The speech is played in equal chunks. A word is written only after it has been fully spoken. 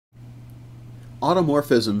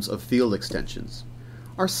automorphisms of field extensions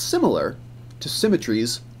are similar to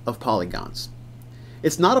symmetries of polygons.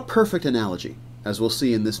 It's not a perfect analogy, as we'll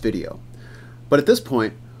see in this video, but at this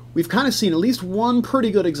point we've kind of seen at least one pretty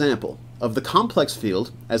good example of the complex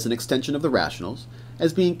field as an extension of the rationals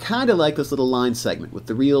as being kind of like this little line segment with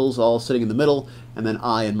the reals all sitting in the middle and then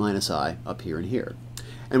I and minus I up here and here.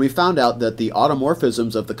 And we found out that the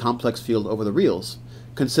automorphisms of the complex field over the reals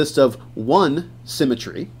consist of one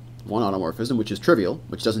symmetry, one automorphism, which is trivial,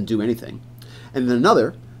 which doesn't do anything, and then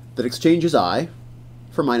another that exchanges I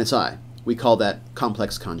for minus I. We call that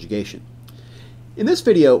complex conjugation. In this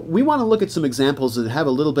video, we want to look at some examples that have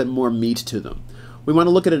a little bit more meat to them. We want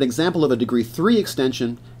to look at an example of a degree 3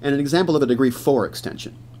 extension and an example of a degree 4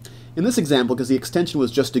 extension. In this example, because the extension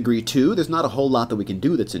was just degree 2, there's not a whole lot that we can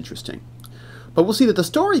do that's interesting. But we'll see that the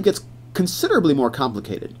story gets considerably more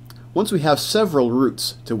complicated once we have several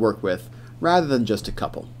roots to work with rather than just a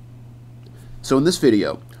couple. So in this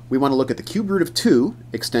video, we want to look at the cube root of 2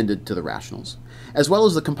 extended to the rationals, as well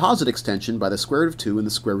as the composite extension by the square root of 2 and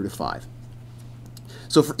the square root of 5.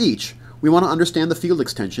 So for each, we want to understand the field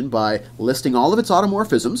extension by listing all of its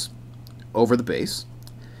automorphisms over the base,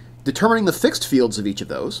 determining the fixed fields of each of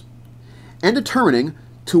those, and determining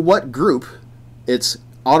to what group its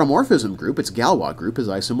automorphism group, its Galois group, is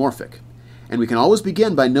isomorphic. And we can always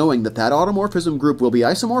begin by knowing that that automorphism group will be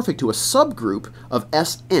isomorphic to a subgroup of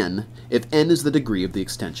Sn if n is the degree of the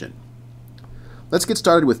extension. Let's get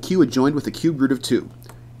started with Q adjoined with the cube root of 2,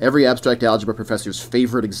 every abstract algebra professor's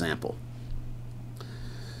favorite example.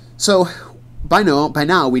 So by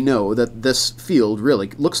now we know that this field really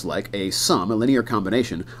looks like a sum, a linear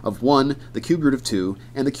combination of 1, the cube root of 2,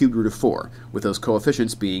 and the cube root of 4, with those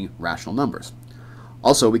coefficients being rational numbers.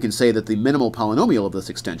 Also, we can say that the minimal polynomial of this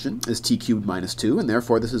extension is t cubed minus 2, and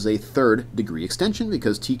therefore this is a third degree extension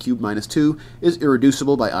because t cubed minus 2 is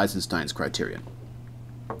irreducible by Eisenstein's criterion.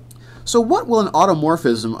 So what will an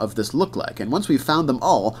automorphism of this look like? And once we've found them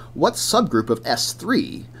all, what subgroup of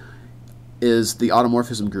S3 is the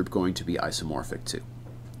automorphism group going to be isomorphic to?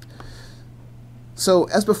 So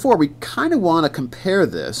as before, we kind of want to compare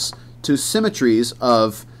this to symmetries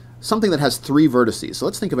of something that has 3 vertices. So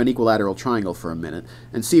let's think of an equilateral triangle for a minute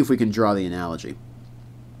and see if we can draw the analogy.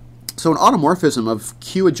 So an automorphism of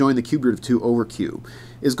Q adjoined the cube root of 2 over Q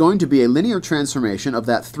is going to be a linear transformation of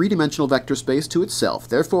that 3-dimensional vector space to itself.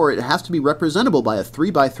 Therefore, it has to be representable by a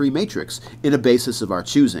 3×3 matrix in a basis of our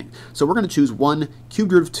choosing. So we're going to choose 1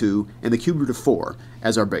 cube root of 2 and the cube root of 4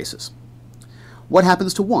 as our basis. What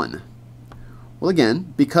happens to 1? Well,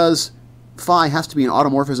 again, because phi has to be an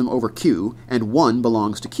automorphism over Q, and 1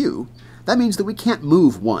 belongs to Q, that means that we can't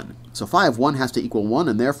move 1. So phi of 1 has to equal 1,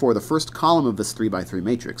 and therefore the first column of this 3×3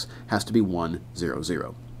 matrix has to be 1, 0,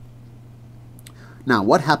 0. Now,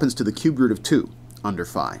 what happens to the cube root of 2 under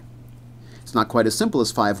phi? It's not quite as simple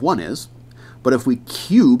as phi of 1 is, but if we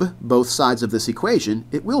cube both sides of this equation,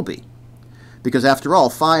 it will be. Because after all,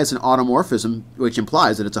 phi is an automorphism, which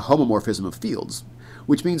implies that it's a homomorphism of fields,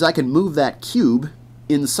 which means I can move that cube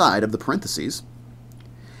inside of the parentheses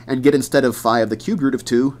and get, instead of phi of the cube root of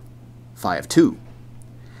 2, phi of 2.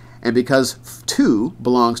 And because 2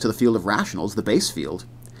 belongs to the field of rationals, the base field,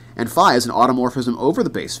 and phi is an automorphism over the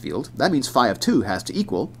base field, that means phi of 2 has to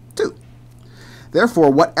equal 2.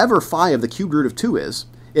 Therefore, whatever phi of the cube root of 2 is,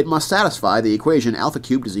 it must satisfy the equation alpha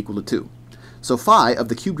cubed is equal to 2. So phi of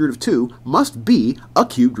the cube root of 2 must be a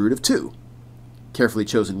cube root of 2. Carefully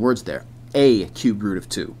chosen words there. A cube root of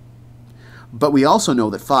 2. But we also know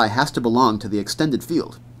that phi has to belong to the extended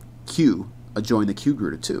field, Q adjoin the cube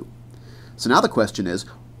root of 2. So now the question is,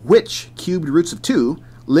 which cubed roots of 2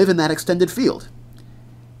 live in that extended field?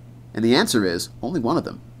 And the answer is only one of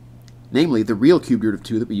them, namely the real cube root of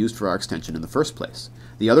 2 that we used for our extension in the first place.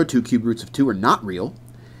 The other 2 cube roots of 2 are not real,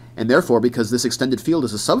 and therefore, because this extended field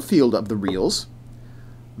is a subfield of the reals,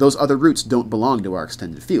 those other roots don't belong to our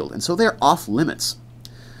extended field, and so they're off limits.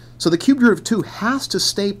 So the cube root of 2 has to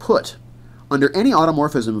stay put under any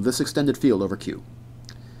automorphism of this extended field over Q.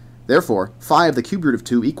 Therefore, phi of the cube root of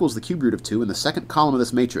 2 equals the cube root of 2, and the second column of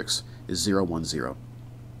this matrix is 0, 1, 0.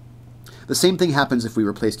 The same thing happens if we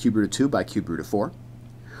replace cube root of 2 by cube root of 4.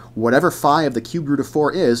 Whatever phi of the cube root of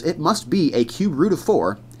 4 is, it must be a cube root of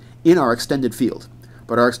 4 in our extended field.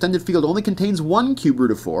 But our extended field only contains 1 cube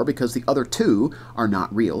root of 4 because the other 2 are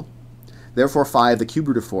not real. Therefore, phi of the cube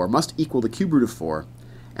root of 4 must equal the cube root of 4,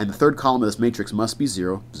 and the third column of this matrix must be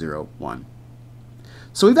 0, 0, 1.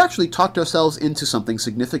 So we've actually talked ourselves into something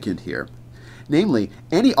significant here. Namely,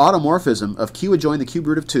 any automorphism of Q adjoin the cube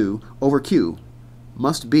root of 2 over Q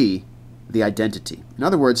must be the identity. In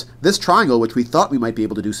other words, this triangle, which we thought we might be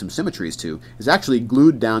able to do some symmetries to, is actually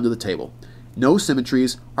glued down to the table. No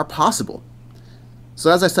symmetries are possible So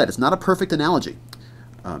as I said, it's not a perfect analogy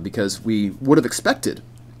because we would have expected,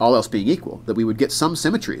 all else being equal, that we would get some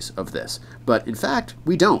symmetries of this. But in fact,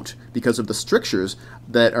 we don't, because of the strictures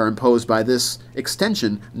that are imposed by this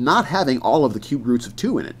extension not having all of the cubed roots of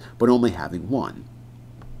 2 in it, but only having 1.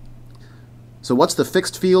 So what's the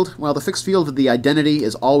fixed field? Well, the fixed field of the identity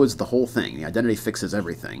is always the whole thing. The identity fixes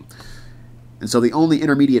everything. And so the only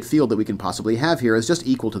intermediate field that we can possibly have here is just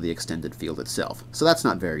equal to the extended field itself. So that's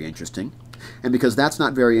not very interesting. And because that's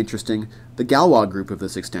not very interesting, the Galois group of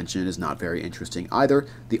this extension is not very interesting either.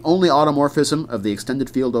 The only automorphism of the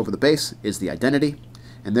extended field over the base is the identity,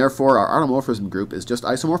 and therefore our automorphism group is just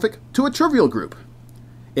isomorphic to a trivial group.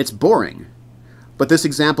 It's boring. But this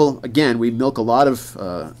example, again, we milk a lot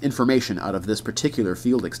of information out of this particular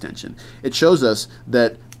field extension. It shows us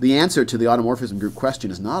that the answer to the automorphism group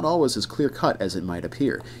question is not always as clear-cut as it might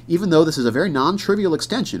appear. Even though this is a very non-trivial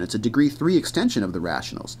extension, it's a degree 3 extension of the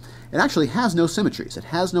rationals, it actually has no symmetries. It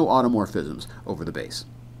has no automorphisms over the base.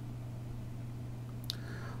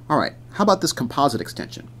 All right, how about this composite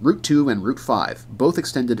extension? Root 2 and root 5, both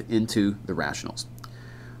extended into the rationals.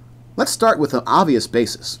 Let's start with an obvious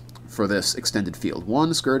basis for this extended field,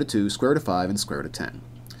 1, square root of 2, square root of 5, and square root of 10.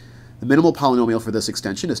 The minimal polynomial for this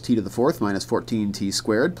extension is t to the 4th minus 14t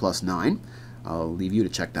squared plus 9. I'll leave you to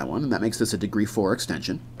check that one, and that makes this a degree 4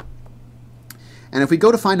 extension. And if we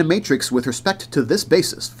go to find a matrix with respect to this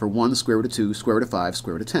basis, for 1, square root of 2, square root of 5,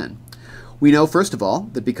 square root of 10, we know, first of all,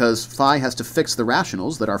 that because phi has to fix the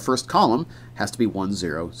rationals, that our first column has to be 1,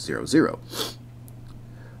 0, 0, 0.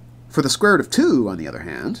 For the square root of 2, on the other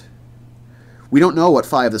hand, we don't know what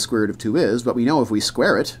phi of the square root of 2 is, but we know if we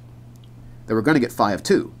square it, that we're going to get phi of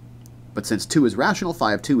 2. But since 2 is rational,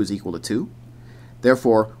 phi of 2 is equal to 2.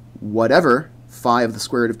 Therefore, whatever phi of the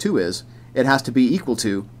square root of 2 is, it has to be equal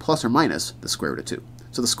to plus or minus the square root of 2.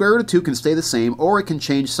 So the square root of 2 can stay the same, or it can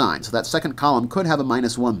change sign. So that second column could have a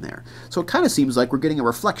minus 1 there. So it kind of seems like we're getting a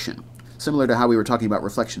reflection, similar to how we were talking about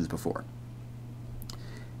reflections before.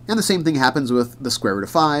 And the same thing happens with the square root of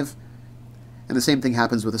 5, and the same thing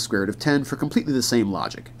happens with the square root of 10 for completely the same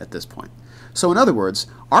logic at this point. So in other words,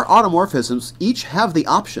 our automorphisms each have the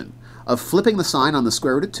option of flipping the sign on the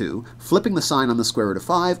square root of 2, flipping the sign on the square root of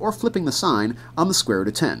 5, or flipping the sign on the square root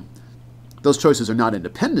of 10. Those choices are not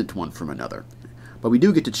independent one from another, but we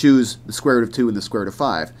do get to choose the square root of 2 and the square root of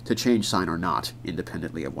 5 to change sign or not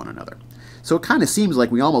independently of one another. So it kind of seems like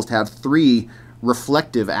we almost have 3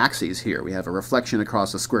 reflective axes here. We have a reflection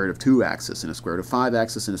across a square root of 2 axis, and a square root of 5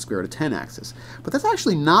 axis, and a square root of 10 axis. But that's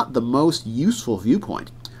actually not the most useful viewpoint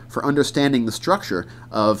for understanding the structure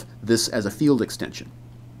of this as a field extension.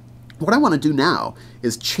 What I want to do now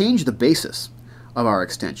is change the basis of our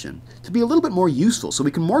extension to be a little bit more useful so we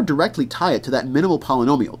can more directly tie it to that minimal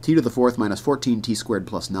polynomial, t to the 4th minus 14t squared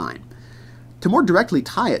plus 9. To more directly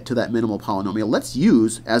tie it to that minimal polynomial, let's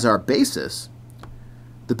use as our basis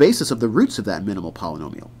the basis of the roots of that minimal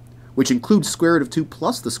polynomial, which includes square root of 2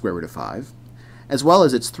 plus the square root of 5, as well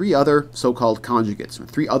as its 3 other so-called conjugates, or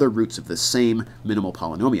 3 other roots of this same minimal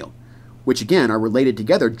polynomial, which again are related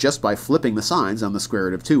together just by flipping the signs on the square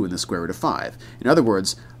root of 2 and the square root of 5. In other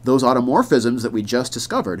words, those automorphisms that we just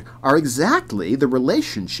discovered are exactly the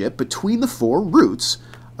relationship between the 4 roots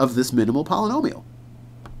of this minimal polynomial.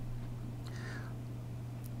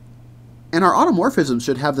 And our automorphisms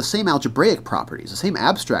should have the same algebraic properties, the same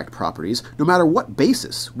abstract properties, no matter what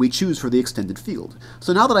basis we choose for the extended field.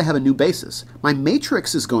 So now that I have a new basis, my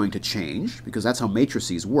matrix is going to change, because that's how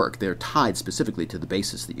matrices work. They're tied specifically to the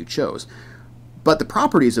basis that you chose. But the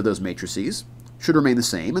properties of those matrices should remain the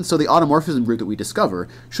same, and so the automorphism group that we discover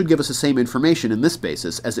should give us the same information in this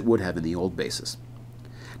basis as it would have in the old basis.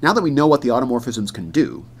 Now that we know what the automorphisms can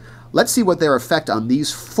do, let's see what their effect on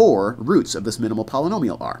these 4 roots of this minimal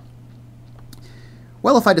polynomial are.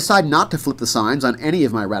 Well, if I decide not to flip the signs on any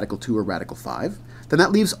of my radical 2 or radical 5, then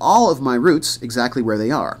that leaves all of my roots exactly where they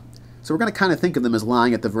are. So we're going to kind of think of them as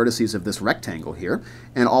lying at the vertices of this rectangle here,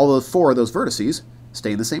 and all of 4 of those vertices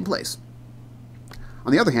stay in the same place.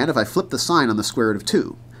 On the other hand, if I flip the sign on the square root of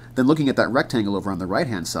 2, then looking at that rectangle over on the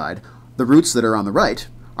right-hand side, the roots that are on the right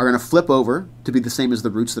are going to flip over to be the same as the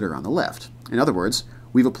roots that are on the left. In other words,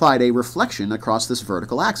 we've applied a reflection across this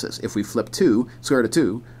vertical axis if we flip 2, square root of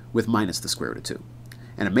 2, with minus the square root of 2.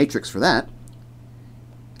 And a matrix for that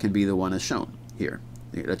can be the one as shown here.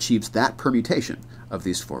 It achieves that permutation of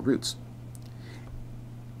these 4 roots.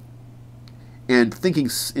 And thinking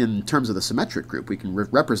in terms of the symmetric group, we can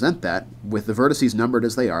represent that with the vertices numbered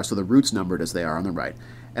as they are, so the roots numbered as they are on the right,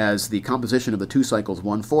 as the composition of the 2 cycles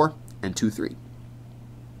 1, 4 and 2, 3.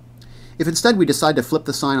 If instead we decide to flip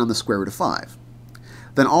the sign on the square root of 5,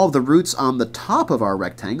 then all of the roots on the top of our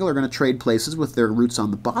rectangle are going to trade places with their roots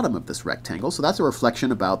on the bottom of this rectangle. So that's a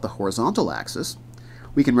reflection about the horizontal axis.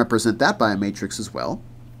 We can represent that by a matrix as well.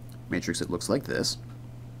 Matrix that looks like this.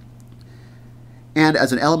 And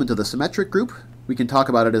as an element of the symmetric group, we can talk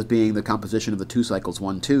about it as being the composition of the 2 cycles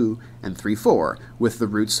 1, 2, and 3, 4, with the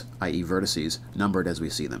roots, i.e. vertices, numbered as we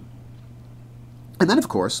see them. And then, of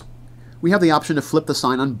course, we have the option to flip the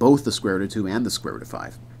sign on both the square root of 2 and the square root of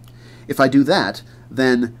 5. If I do that,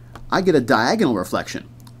 then I get a diagonal reflection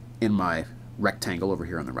in my rectangle over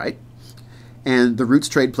here on the right, and the roots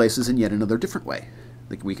trade places in yet another different way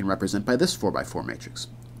that we can represent by this 4 by 4 matrix.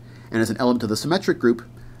 And as an element of the symmetric group,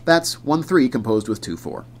 that's 1, 3 composed with 2,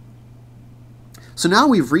 4. So now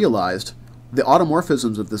we've realized the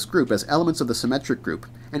automorphisms of this group as elements of the symmetric group,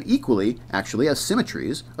 and equally, actually, as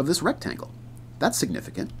symmetries of this rectangle. That's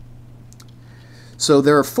significant. So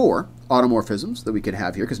there are 4 automorphisms that we could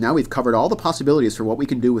have here, because now we've covered all the possibilities for what we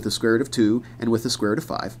can do with the square root of 2 and with the square root of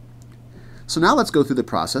 5. So now let's go through the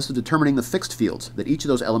process of determining the fixed fields that each of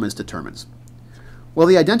those elements determines. Well,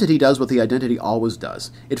 the identity does what the identity always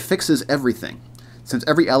does. It fixes everything. Since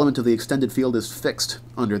every element of the extended field is fixed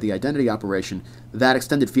under the identity operation, that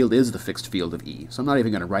extended field is the fixed field of E. So I'm not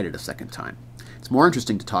even going to write it a second time. It's more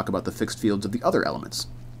interesting to talk about the fixed fields of the other elements.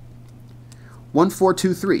 1, 4,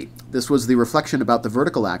 2, 3. This was the reflection about the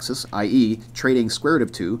vertical axis, i.e. trading square root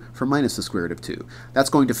of 2 for minus the square root of 2. That's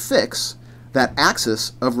going to fix that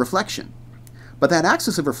axis of reflection. But that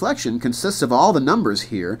axis of reflection consists of all the numbers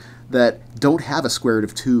here that don't have a square root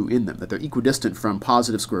of 2 in them, that they're equidistant from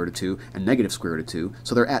positive square root of 2 and negative square root of 2,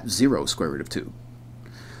 so they're at 0 square root of 2.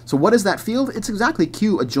 So what is that field? It's exactly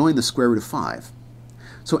q adjoin the square root of 5.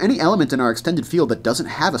 So any element in our extended field that doesn't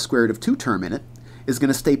have a square root of 2 term in it is going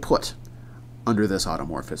to stay put under this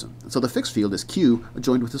automorphism. So the fixed field is q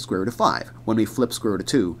adjoined with the square root of 5 when we flip square root of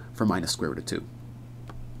 2 for minus square root of 2.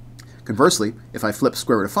 Conversely, if I flip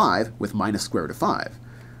square root of 5 with minus square root of 5,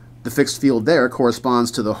 the fixed field there corresponds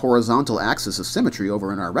to the horizontal axis of symmetry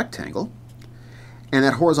over in our rectangle, and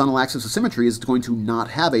that horizontal axis of symmetry is going to not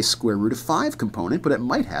have a square root of 5 component, but it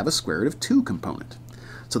might have a square root of 2 component.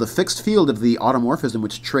 So the fixed field of the automorphism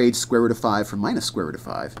which trades square root of 5 for minus square root of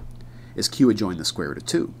 5 is q adjoin the square root of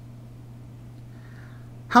 2.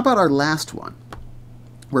 How about our last one,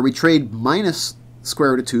 where we trade minus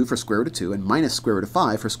square root of 2 for square root of 2 and minus square root of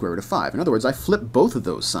 5 for square root of 5. In other words, I flip both of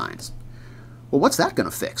those signs. Well, what's that going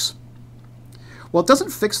to fix? Well, it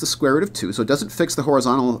doesn't fix the square root of 2, so it doesn't fix the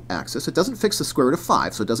horizontal axis. It doesn't fix the square root of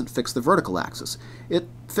 5, so it doesn't fix the vertical axis. It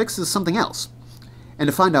fixes something else. And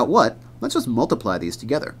to find out what, let's just multiply these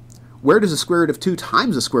together. Where does the square root of 2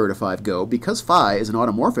 times the square root of 5 go? Because phi is an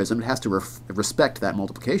automorphism, it has to respect that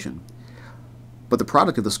multiplication. But the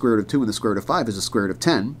product of the square root of 2 and the square root of 5 is the square root of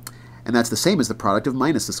 10, and that's the same as the product of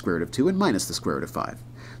minus the square root of 2 and minus the square root of 5.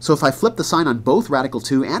 So if I flip the sign on both radical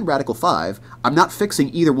 2 and radical 5, I'm not fixing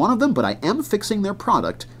either one of them, but I am fixing their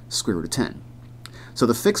product, square root of 10. So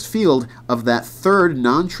the fixed field of that third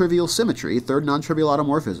non-trivial symmetry, third non-trivial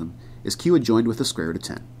automorphism, is q adjoined with the square root of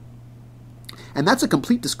 10. And that's a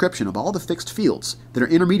complete description of all the fixed fields that are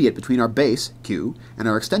intermediate between our base, q, and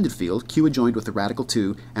our extended field, q adjoined with the radical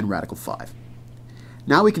 2 and radical 5.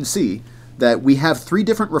 Now we can see that we have 3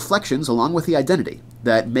 different reflections along with the identity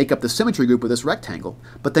that make up the symmetry group of this rectangle,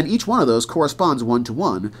 but then each one of those corresponds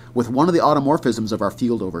one-to-one with one of the automorphisms of our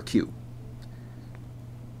field over Q.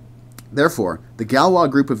 Therefore, the Galois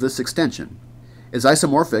group of this extension is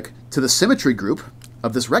isomorphic to the symmetry group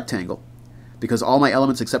of this rectangle, because all my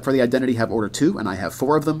elements except for the identity have order 2, and I have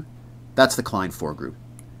 4 of them. That's the Klein 4 group.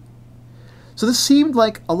 So this seemed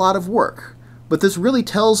like a lot of work, but this really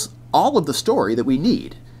tells all of the story that we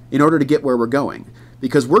need in order to get where we're going,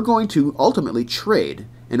 because we're going to ultimately trade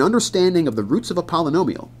an understanding of the roots of a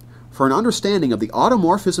polynomial for an understanding of the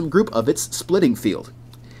automorphism group of its splitting field.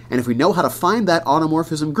 And if we know how to find that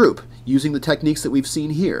automorphism group using the techniques that we've seen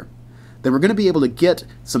here, then we're going to be able to get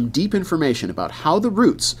some deep information about how the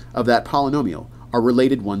roots of that polynomial are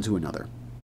related one to another.